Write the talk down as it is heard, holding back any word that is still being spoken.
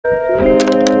Look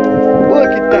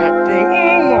at that thing.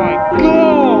 Oh my gosh.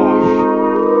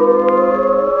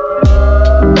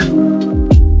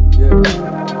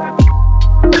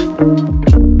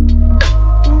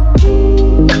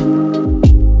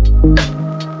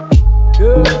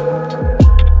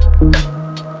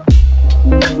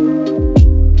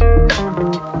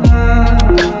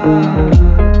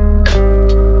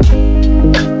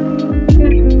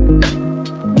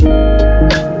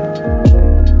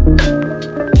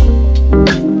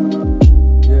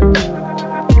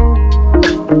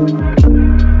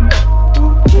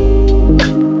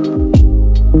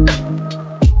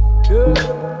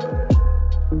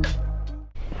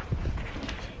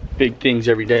 Big things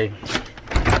every day.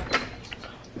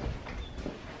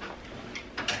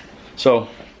 So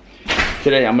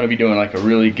today I'm going to be doing like a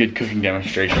really good cooking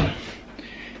demonstration.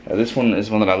 This one is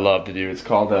one that I love to do. It's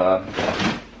called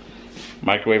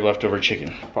microwave leftover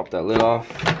chicken. Pop that lid off,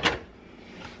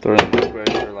 throw it in the microwave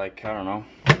for like, I don't know,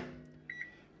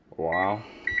 a while.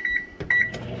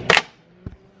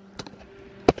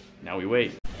 Now we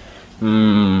wait.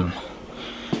 Turned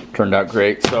out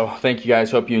great. So thank you guys,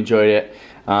 hope you enjoyed it.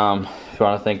 If you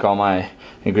want to thank all my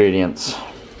ingredients.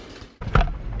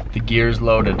 The gear's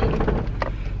loaded.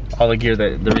 All the gear,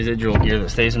 the residual gear that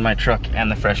stays in my truck,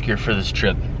 and the fresh gear for this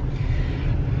trip.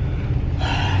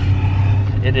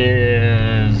 It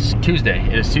is Tuesday.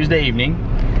 It is Tuesday evening.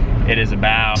 It is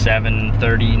about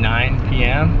 7:39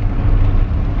 p.m.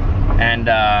 And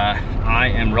I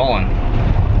am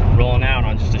rolling out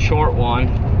on just a short one.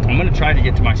 I'm gonna try to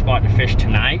get to my spot to fish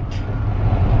tonight.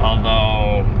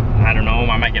 Although, I don't know,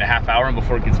 I might get a half hour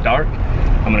before it gets dark.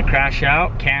 I'm gonna crash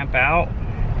out, camp out,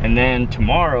 and then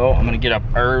tomorrow I'm gonna get up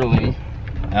early.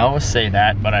 I always say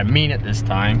that, but I mean it this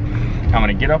time. I'm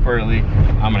gonna get up early.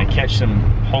 I'm gonna catch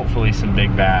hopefully some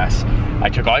big bass. I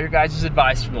took all your guys'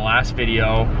 advice from the last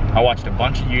video. I watched a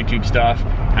bunch of YouTube stuff,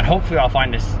 and hopefully I'll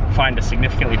find a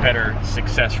significantly better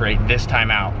success rate this time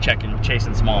out, chasing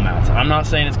smallmouths. I'm not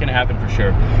saying it's gonna happen for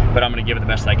sure, but I'm gonna give it the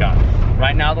best I got.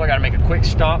 Right now though, I gotta make a quick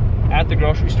stop at the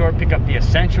grocery store, pick up the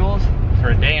essentials for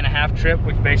a day-and-a-half trip,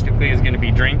 which basically is gonna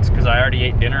be drinks, because I already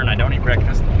ate dinner and I don't eat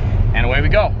breakfast, and away we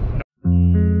go.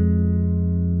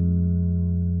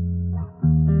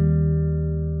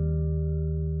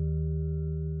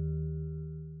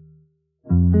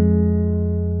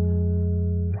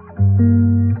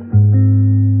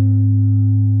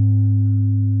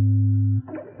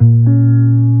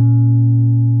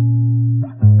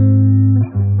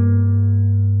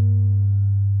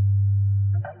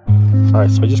 Alright,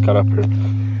 so I just got up here.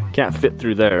 Can't fit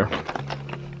through there.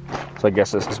 So I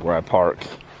guess this is where I park.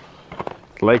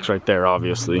 The lake's right there,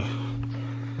 obviously.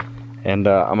 And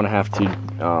I'm gonna have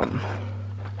to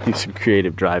do some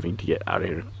creative driving to get out of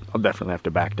here. I'll definitely have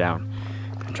to back down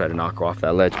and try to knock off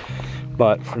that ledge.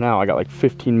 But for now, I got like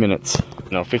 15 minutes.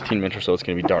 15 minutes or so, it's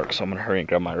gonna be dark. So I'm gonna hurry and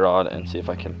grab my rod and see if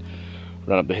I can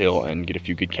run up the hill and get a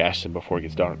few good casts in before it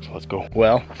gets dark. So let's go.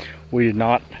 Well, I did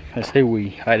not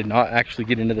actually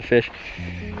get into the fish.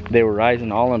 They were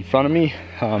rising all in front of me.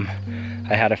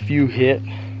 I had a few hit.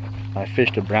 I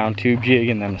fished a brown tube jig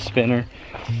and then a spinner.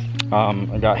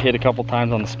 I got hit a couple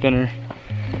times on the spinner,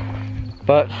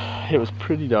 but it was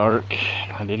pretty dark.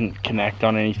 I didn't connect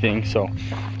on anything, so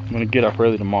I'm gonna get up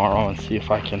early tomorrow and see if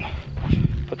I can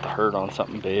put the herd on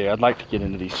something big. I'd like to get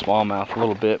into these smallmouth a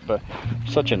little bit, but I'm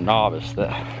such a novice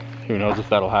that who knows if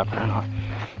that'll happen or not.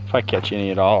 If I catch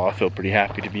any at all, I'll feel pretty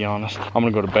happy, to be honest. I'm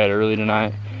gonna go to bed early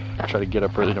tonight, try to get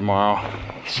up early tomorrow,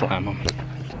 slam them.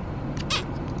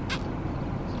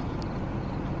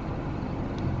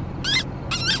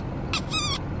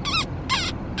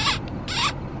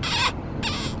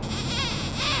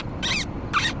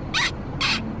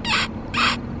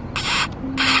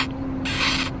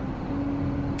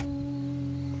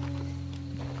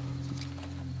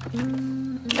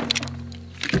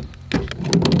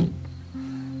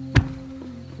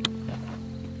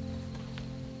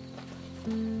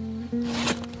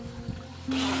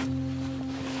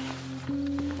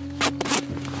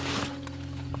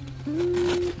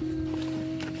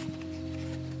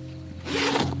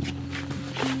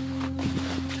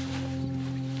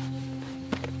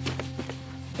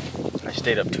 I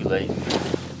stayed up too late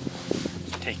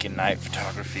taking night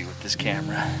photography with this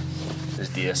camera, this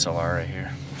DSLR right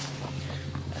here.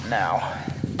 And now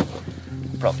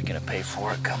I'm probably gonna pay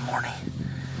for it come morning,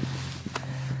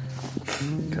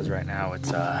 because right now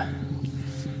it's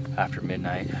after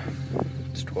midnight.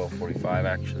 It's 12:45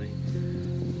 actually,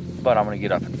 but I'm gonna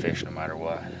get up and fish no matter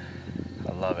what.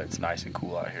 I love it. It's nice and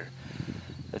cool out here.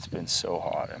 It's been so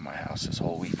hot in my house this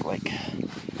whole week, like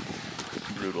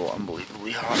brutal,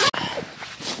 unbelievably hot.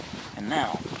 And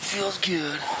now feels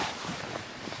good.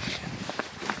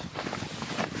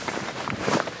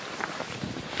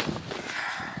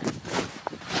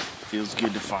 Feels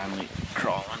good to finally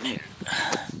crawl in here,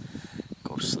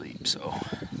 go to sleep, so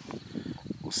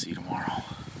we'll see you tomorrow.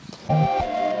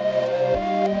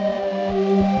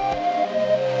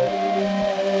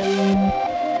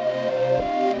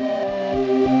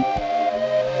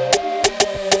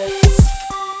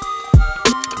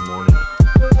 Good morning.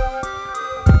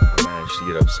 I managed to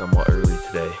get up somewhat early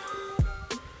today.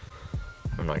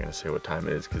 I'm not gonna say what time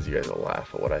it is because you guys will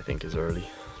laugh at what I think is early.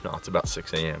 No, it's about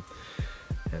 6 a.m.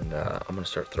 And I'm gonna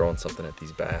start throwing something at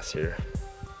these bass here.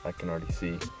 I can already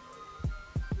see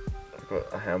I've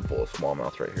got a handful of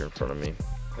smallmouth right here in front of me.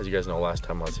 As you guys know, last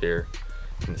time I was here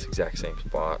in this exact same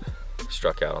spot, I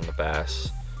struck out on the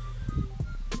bass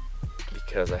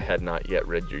because I had not yet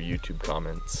read your YouTube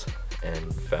comments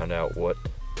and found out what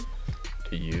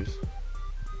to use.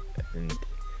 And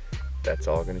that's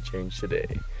all gonna change today.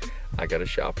 I got a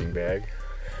shopping bag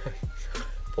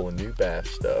full of new bass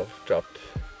stuff. Dropped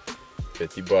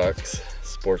 50 bucks,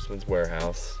 Sportsman's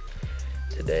Warehouse.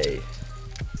 Today,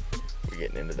 we're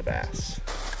getting into the bass.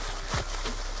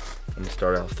 I'm gonna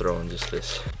start out throwing just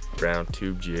this round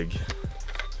tube jig.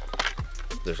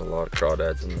 There's a lot of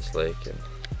crawdads in this lake, and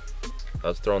I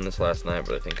was throwing this last night,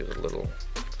 but I think it was a little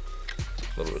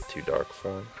bit too dark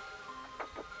for him.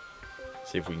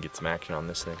 See if we can get some action on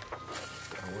this thing.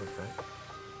 It'll work, right?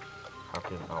 How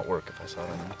can it not work if I saw it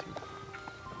on YouTube?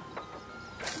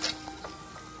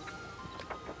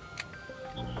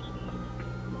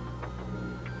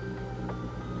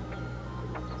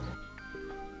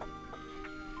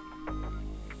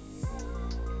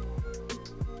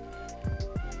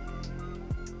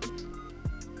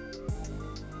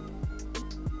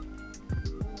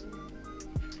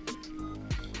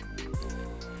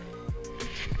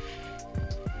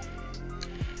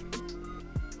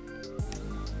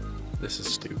 This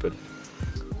is stupid.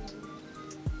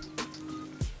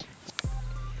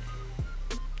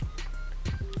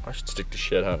 I should stick to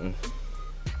shed hunting.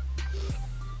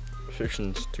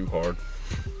 Fishing's too hard.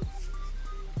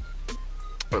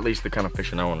 Or at least the kind of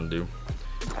fishing I want to do.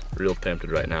 Real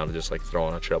tempted right now to just like throw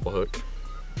on a treble hook,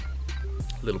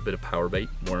 a little bit of power bait,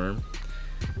 worm,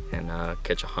 and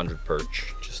catch 100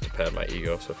 perch just to pad my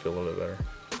ego so I feel a little bit better.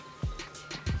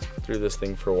 Threw this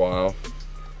thing for a while.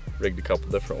 Rigged a couple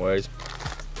different ways.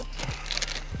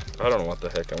 I don't know what the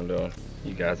heck I'm doing.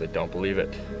 You guys, I don't believe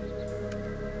it.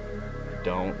 I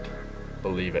don't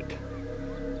believe it.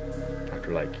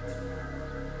 After like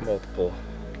multiple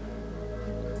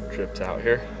trips out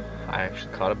here, I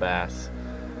actually caught a bass.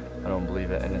 I don't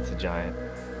believe it, and it's a giant.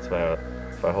 So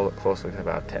if I hold it closely, it's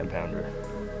about a 10-pounder.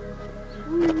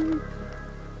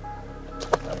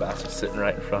 That bass was sitting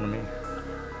right in front of me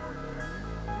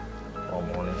all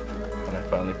morning. And I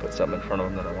finally put something in front of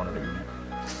him that I wanted to eat.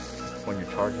 When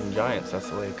you're targeting giants, that's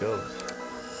the way it goes.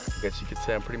 I guess you could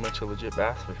say I'm pretty much a legit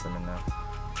bass fisherman now.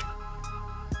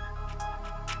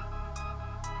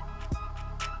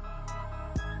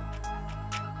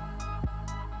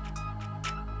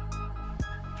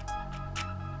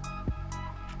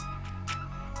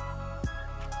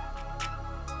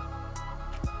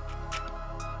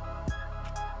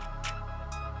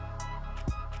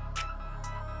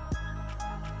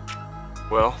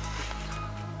 Well,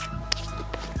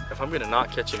 if I'm gonna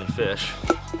not catch any fish,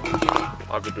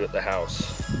 I'll go do it at the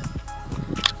house.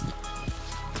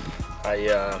 I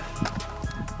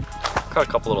caught a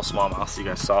couple little smallmouths you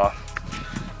guys saw,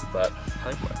 but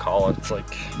I think I'm gonna call it. It's like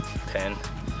 10,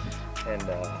 and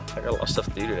I got a lot of stuff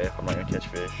to do today if I'm not gonna catch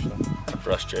fish. So kind of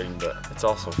frustrating, but it's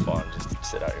also fun just to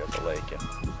sit out here at the lake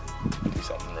and do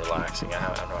something relaxing. I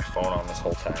haven't had my phone on this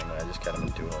whole time, and I just kind of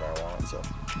been doing what I want. So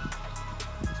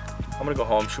I'm gonna go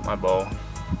home, shoot my bow,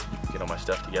 get all my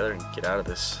stuff together, and get out of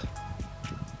this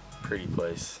pretty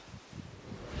place.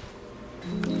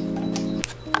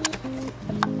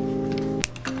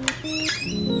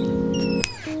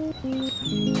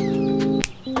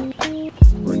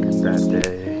 Look at that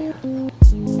day.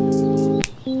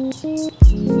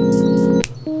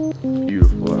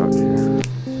 Beautiful out here.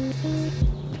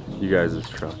 You guys'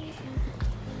 truck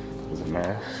is a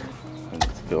mess, and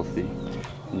it's filthy.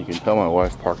 And you can tell my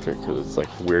wife parked there because it's like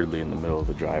weirdly in the middle of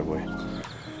the driveway.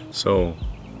 So,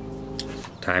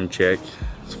 time check,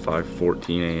 it's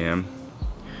 5:14 a.m.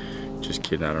 Just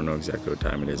kidding, I don't know exactly what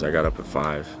time it is. I got up at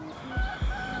 5.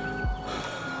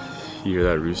 You hear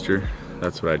that rooster?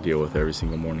 That's what I deal with every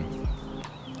single morning.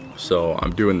 So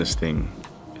I'm doing this thing.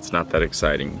 It's not that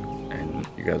exciting, and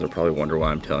you guys will probably wonder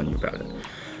why I'm telling you about it.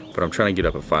 But I'm trying to get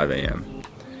up at 5 a.m.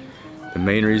 The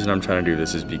main reason I'm trying to do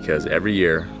this is because every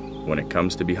year, when it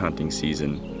comes to be hunting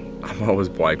season, I'm always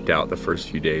wiped out the first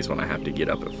few days when I have to get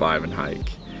up at 5 and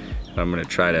hike. And I'm gonna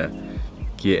try to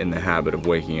get in the habit of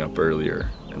waking up earlier.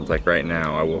 And like right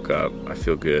now, I woke up, I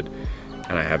feel good,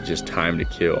 and I have just time to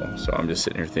kill. So I'm just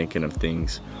sitting here thinking of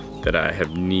things that I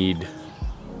have needed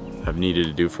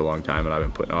to do for a long time and I've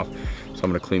been putting off. So I'm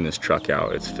gonna clean this truck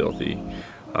out, it's filthy.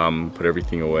 Put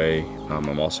everything away.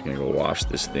 I'm also gonna go wash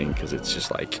this thing because it's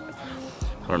just like,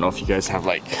 I don't know if you guys have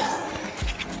like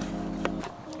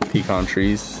pecan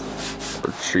trees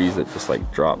or trees that just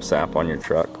like drop sap on your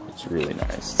truck. It's really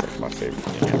nice. It's like my favorite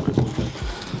thing ever.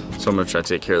 So I'm gonna try to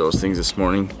take care of those things this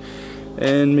morning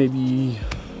and maybe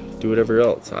do whatever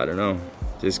else. I don't know.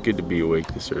 It's good to be awake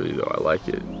this early though. I like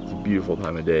it. It's a beautiful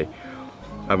time of day.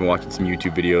 I've been watching some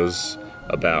YouTube videos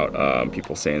about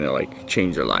people saying that like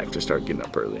change their life to start getting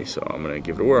up early. So I'm gonna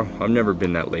give it a whirl. I've never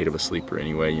been that late of a sleeper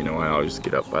anyway. You know, I always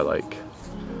get up by like,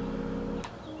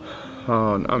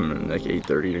 I'm like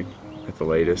 8:30 at the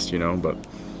latest, you know, but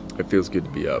it feels good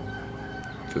to be up.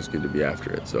 It feels good to be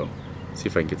after it. So see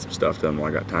if I can get some stuff done while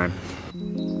I got time.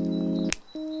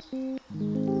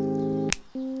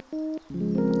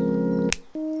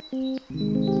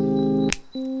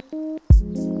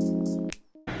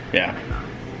 Yeah.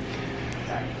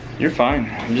 You're fine.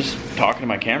 I'm just talking to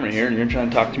my camera here and you're trying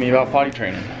to talk to me about potty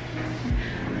training.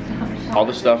 All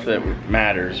the stuff that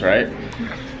matters, right?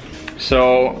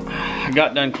 So I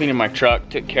got done cleaning my truck,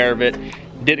 took care of it,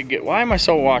 did a good, why am I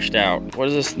so washed out? What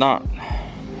is this not?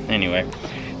 Anyway,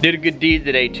 did a good deed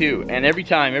today too. And every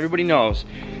time, everybody knows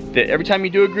that every time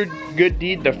you do a good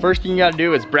deed, the first thing you gotta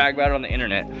do is brag about it on the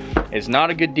internet. It's not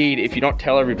a good deed if you don't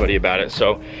tell everybody about it.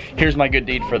 So here's my good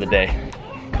deed for the day.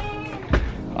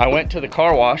 I went to the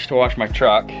car wash to wash my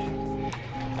truck,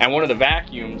 and one of the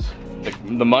vacuums,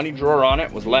 the money drawer on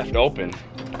it was left open.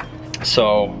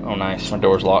 So, oh nice, my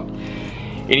door's locked.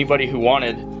 Anybody who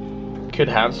wanted could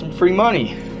have some free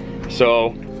money.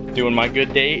 So, doing my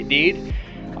good deed,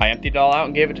 I emptied it all out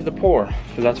and gave it to the poor,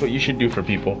 because that's what you should do for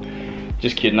people.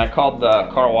 Just kidding, I called the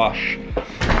car wash,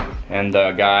 and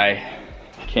the guy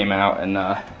came out and,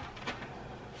 I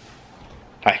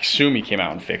assume he came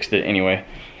out and fixed it anyway.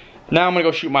 Now I'm gonna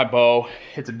go shoot my bow.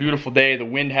 It's a beautiful day. The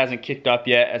wind hasn't kicked up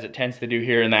yet, as it tends to do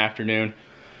here in the afternoon.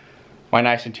 My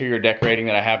nice interior decorating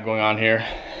that I have going on here,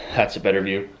 that's a better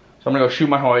view. So I'm gonna go shoot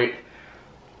my Hoyt,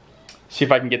 see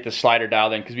if I can get this slider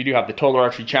dialed in, because we do have the Total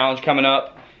Archery Challenge coming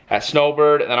up at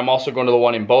Snowbird, and then I'm also going to the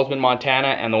one in Bozeman, Montana,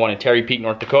 and the one in Terry Peak,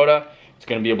 North Dakota. It's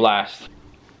gonna be a blast.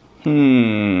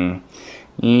 Eeny,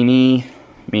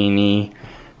 meeny,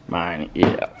 miny,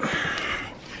 yeah.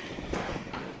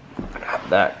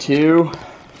 That too,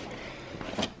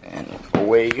 and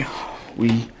away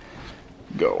we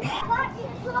go.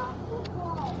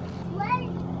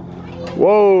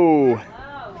 Whoa,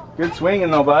 good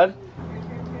swinging though, bud.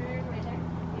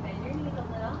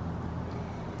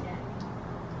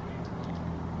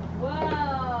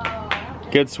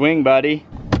 Good swing, buddy.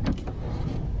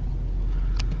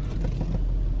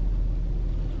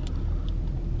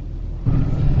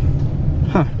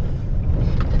 Huh.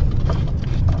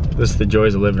 This is the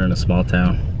joys of living in a small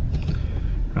town.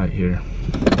 Right here.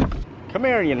 Come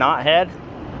here, you knothead.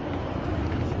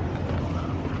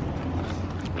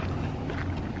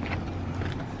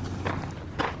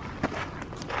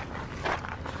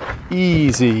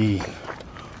 Easy.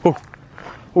 Oh,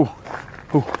 oh,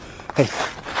 oh. Hey,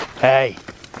 hey,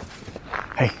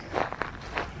 hey,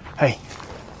 hey.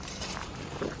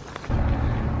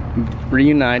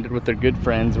 Reunited with their good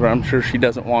friends, where I'm sure she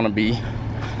doesn't want to be.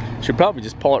 Should probably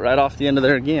just pull it right off the end of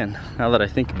there again, now that I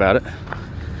think about it.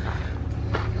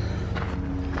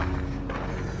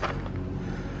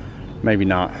 Maybe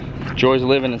not. Joys of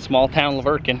living in small town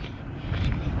Laverkin.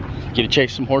 Get to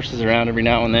chase some horses around every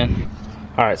now and then.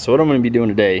 All right, so what I'm gonna be doing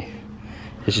today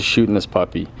is just shooting this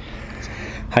puppy.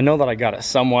 I know that I got it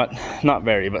somewhat, not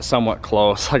very, but somewhat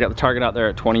close. I got the target out there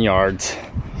at 20 yards.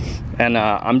 And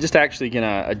I'm just actually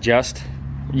gonna adjust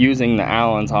using the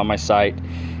Allens on my sight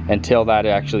until that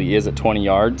actually is at 20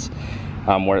 yards,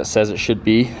 where it says it should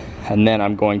be. And then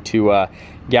I'm going to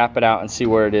gap it out and see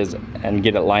where it is and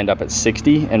get it lined up at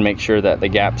 60 and make sure that the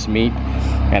gaps meet.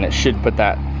 And it should put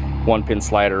that 1-pin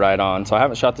slider right on. So I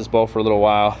haven't shot this bow for a little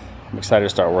while. I'm excited to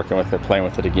start working with it, playing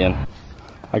with it again.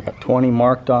 I got 20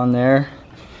 marked on there,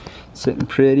 sitting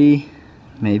pretty,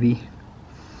 maybe.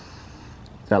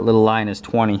 That little line is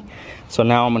 20. So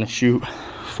now I'm gonna shoot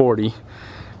 40,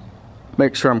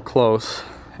 make sure I'm close,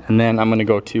 and then I'm gonna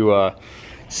go to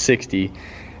 60,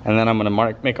 and then I'm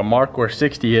gonna make a mark where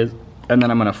 60 is, and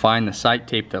then I'm gonna find the sight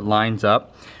tape that lines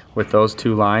up with those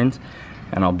two lines,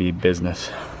 and I'll be business.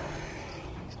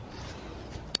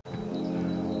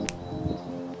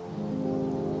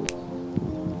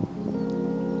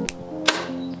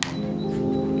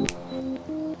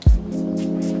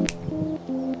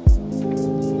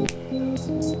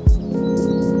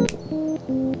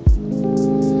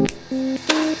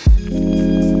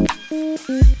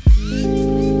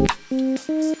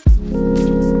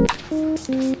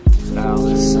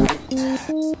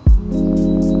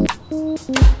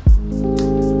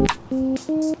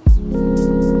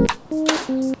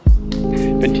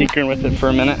 tinkering with it for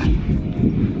a minute.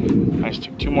 I just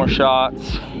took 2 more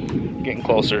shots, getting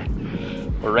closer.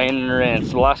 We're reining her in.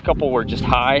 So the last couple were just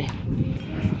high.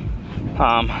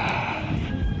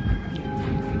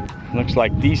 Looks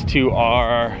like these 2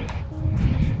 are,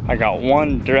 I got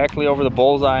one directly over the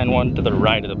bullseye and one to the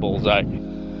right of the bullseye.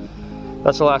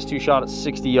 That's the last 2 shot at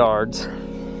 60 yards.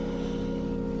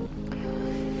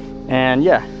 And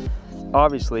yeah,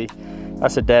 obviously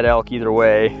that's a dead elk either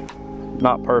way.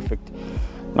 Not perfect,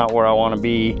 not where I want to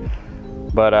be,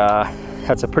 but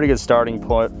that's a pretty good starting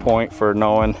point for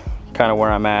knowing kind of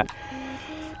where I'm at.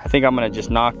 I think I'm gonna just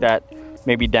knock that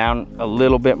maybe down a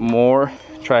little bit more,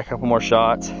 try a couple more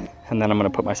shots, and then I'm gonna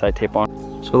put my sight tape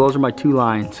on. So those are my 2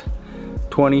 lines,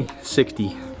 20,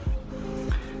 60.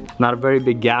 Not a very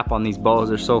big gap on these bows,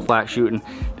 they're so flat shooting.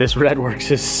 This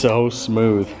Redworks is so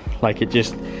smooth. Like, it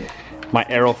just, my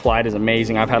arrow flight is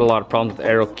amazing. I've had a lot of problems with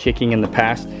arrow kicking in the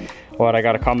past. But I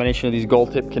got a combination of these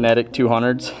Gold Tip Kinetic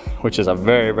 200s, which is a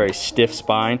very, very stiff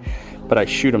spine, but I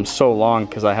shoot them so long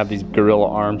because I have these gorilla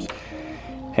arms.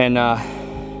 And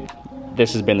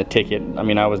this has been the ticket. I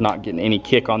mean, I was not getting any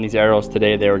kick on these arrows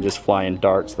today. They were just flying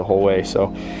darts the whole way. So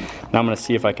now I'm gonna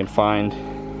see if I can find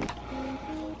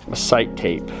a sight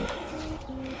tape.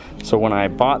 So when I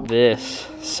bought this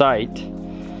sight,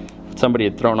 somebody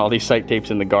had thrown all these sight tapes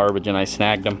in the garbage and I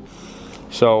snagged them.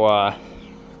 So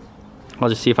I'll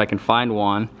just see if I can find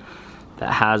one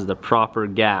that has the proper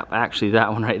gap. Actually,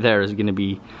 that one right there is gonna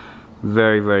be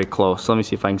very, very close. So let me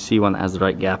see if I can see one that has the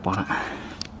right gap on it.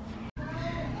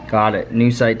 Got it,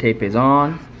 new sight tape is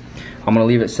on. I'm gonna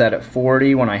leave it set at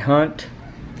 40 when I hunt.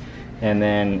 And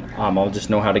then I'll just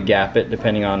know how to gap it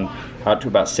depending on out to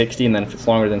about 60. And then if it's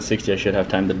longer than 60, I should have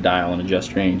time to dial and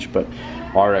adjust range. But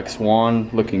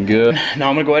RX1 looking good. Now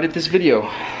I'm gonna go edit this video.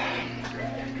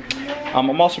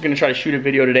 I'm also gonna try to shoot a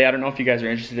video today. I don't know if you guys are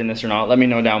interested in this or not. Let me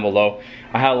know down below.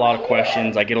 I had a lot of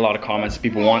questions. I get a lot of comments.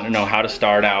 People want to know how to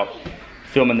start out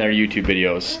filming their YouTube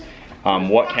videos.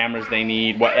 What cameras they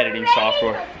need, what editing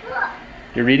software.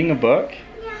 You're reading a book?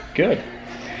 Good.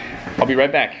 I'll be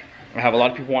right back. I have a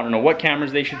lot of people wanting to know what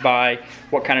cameras they should buy,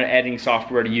 what kind of editing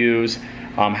software to use,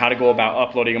 how to go about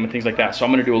uploading them and things like that. So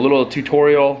I'm gonna do a little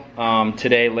tutorial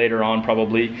today, later on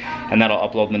probably, and that'll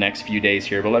upload in the next few days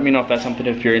here. But let me know if that's something,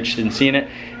 if you're interested in seeing it.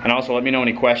 And also let me know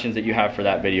any questions that you have for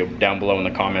that video down below in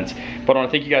the comments. But I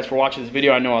wanna thank you guys for watching this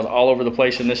video. I know I was all over the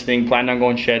place in this thing, planned on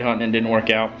going shed hunting and didn't work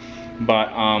out.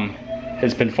 But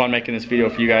it's been fun making this video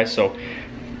for you guys, so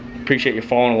appreciate you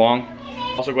following along.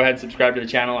 Also, go ahead and subscribe to the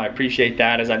channel. I appreciate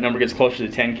that. As that number gets closer to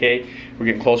 10K, we're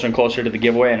getting closer and closer to the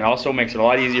giveaway, and it also makes it a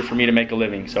lot easier for me to make a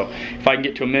living. So if I can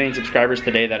get to 1 million subscribers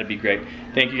today, that'd be great.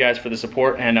 Thank you guys for the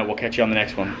support, and we'll catch you on the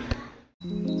next one.